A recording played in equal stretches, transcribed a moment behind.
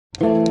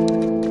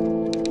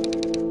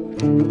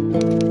Hello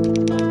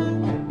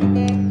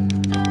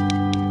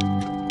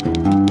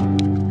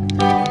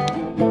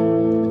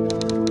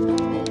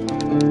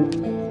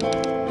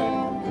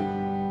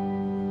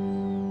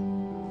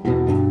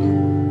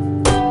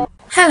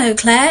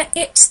Claire,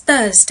 it's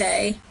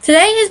Thursday.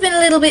 Today has been a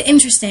little bit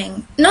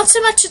interesting. Not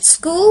so much at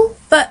school,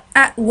 but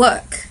at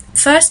work.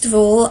 First of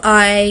all,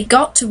 I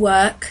got to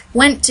work,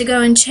 went to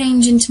go and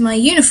change into my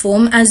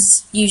uniform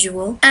as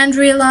usual, and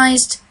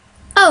realised,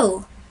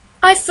 oh,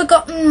 I've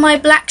forgotten my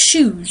black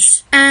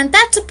shoes. And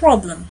that's a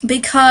problem,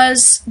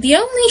 because the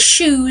only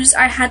shoes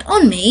I had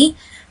on me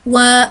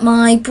were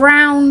my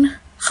brown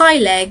high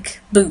leg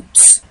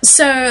boots.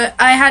 So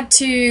I had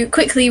to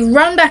quickly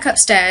run back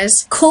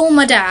upstairs, call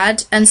my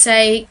dad and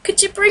say,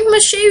 could you bring my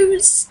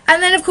shoes?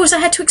 And then of course I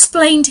had to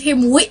explain to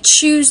him which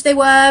shoes they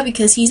were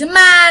because he's a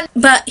man,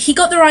 but he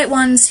got the right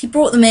ones, he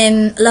brought them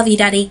in, love you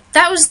daddy.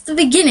 That was the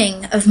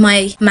beginning of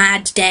my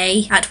mad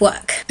day at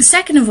work.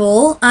 Second of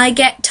all, I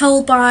get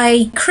told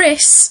by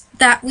Chris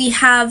that we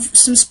have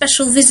some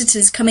special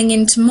visitors coming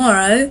in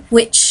tomorrow,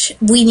 which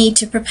we need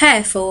to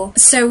prepare for.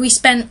 So we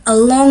spent a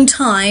long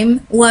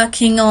time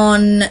working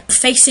on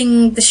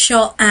facing the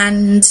shot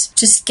and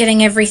just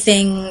getting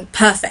everything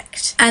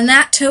perfect. And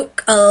that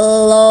took a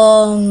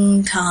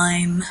long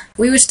time.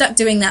 We were stuck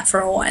doing that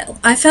for a while.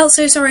 I felt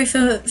so sorry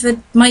for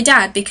my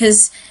dad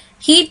because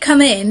he'd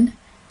come in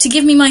to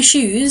give me my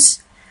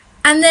shoes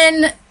and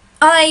then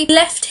I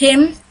left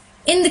him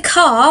in the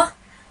car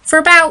for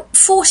about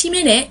 40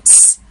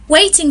 minutes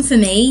waiting for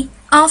me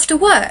after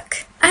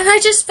work. And I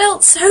just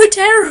felt so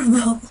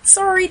terrible.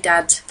 Sorry,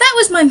 Dad. That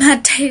was my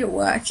mad day at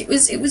work. It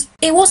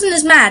wasn't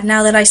as mad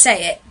now that I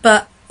say it,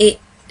 but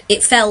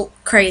it felt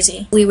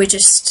crazy. We were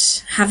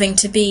just having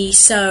to be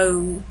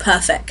so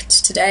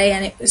perfect today,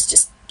 and it was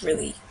just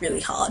really,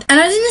 really hard. And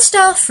I was in the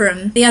staff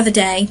room the other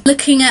day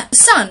looking at The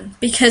Sun,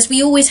 because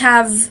we always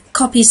have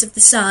copies of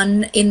The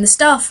Sun in the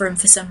staff room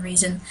for some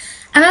reason.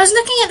 And I was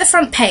looking at the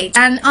front page,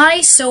 and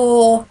I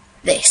saw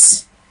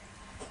this.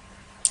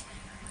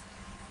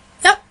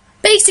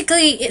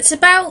 Basically, it's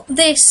about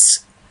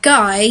this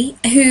guy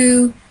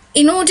who,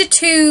 in order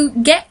to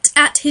get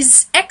at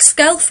his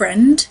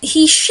ex-girlfriend,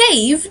 he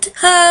shaved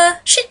her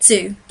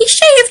Shih-tzu. He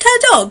shaved her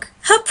dog,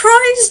 her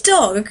prized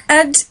dog,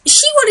 and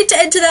she wanted to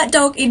enter that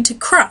dog into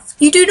craft.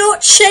 You do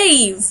not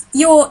shave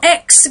your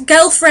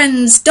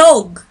ex-girlfriend's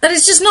dog. That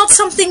is just not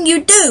something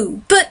you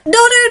do. But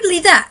not only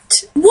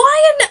that,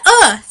 why on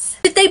earth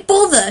did they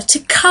bother to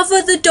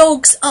cover the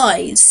dog's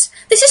eyes?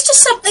 This is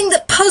just something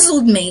that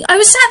puzzled me. I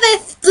was sat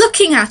there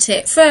looking at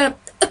it for a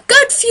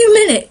good few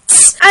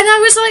minutes, and I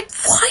was like,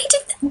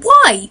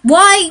 why?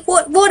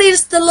 What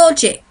is the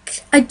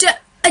logic? I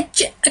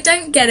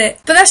don't get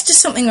it. But that's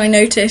just something I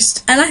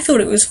noticed, and I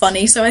thought it was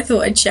funny, so I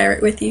thought I'd share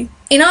it with you.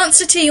 In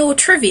answer to your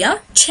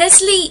trivia,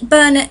 Chesley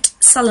Burnett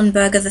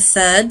Sullenberger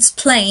III's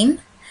plane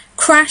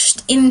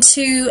crashed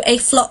into a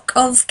flock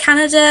of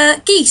Canada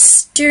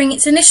geese during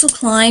its initial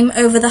climb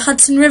over the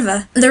Hudson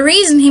River. The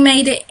reason he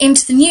made it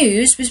into the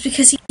news was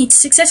because he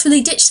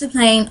successfully ditched the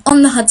plane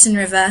on the Hudson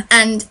River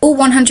and all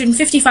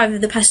 155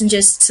 of the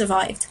passengers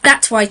survived.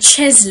 That's why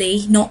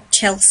Chesley, not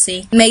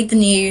Chelsea, made the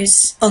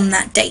news on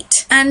that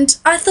date. And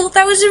I thought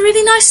that was a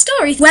really nice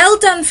story. Well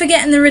done for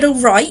getting the riddle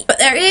right, but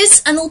there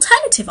is an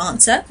alternative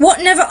answer. What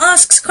never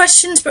asks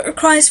questions but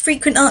requires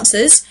frequent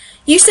answers?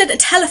 You said a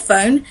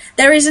telephone.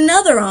 There is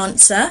another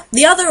answer.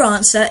 The other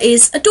answer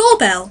is a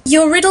doorbell.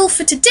 Your riddle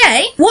for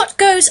today: what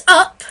goes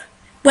up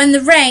when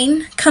the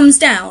rain comes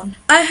down?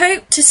 I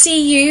hope to see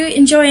you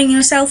enjoying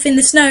yourself in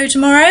the snow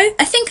tomorrow.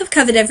 I think I've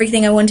covered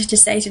everything I wanted to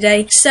say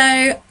today,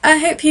 so I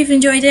hope you've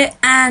enjoyed it,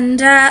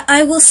 and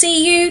I will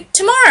see you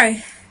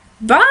tomorrow.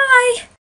 Bye!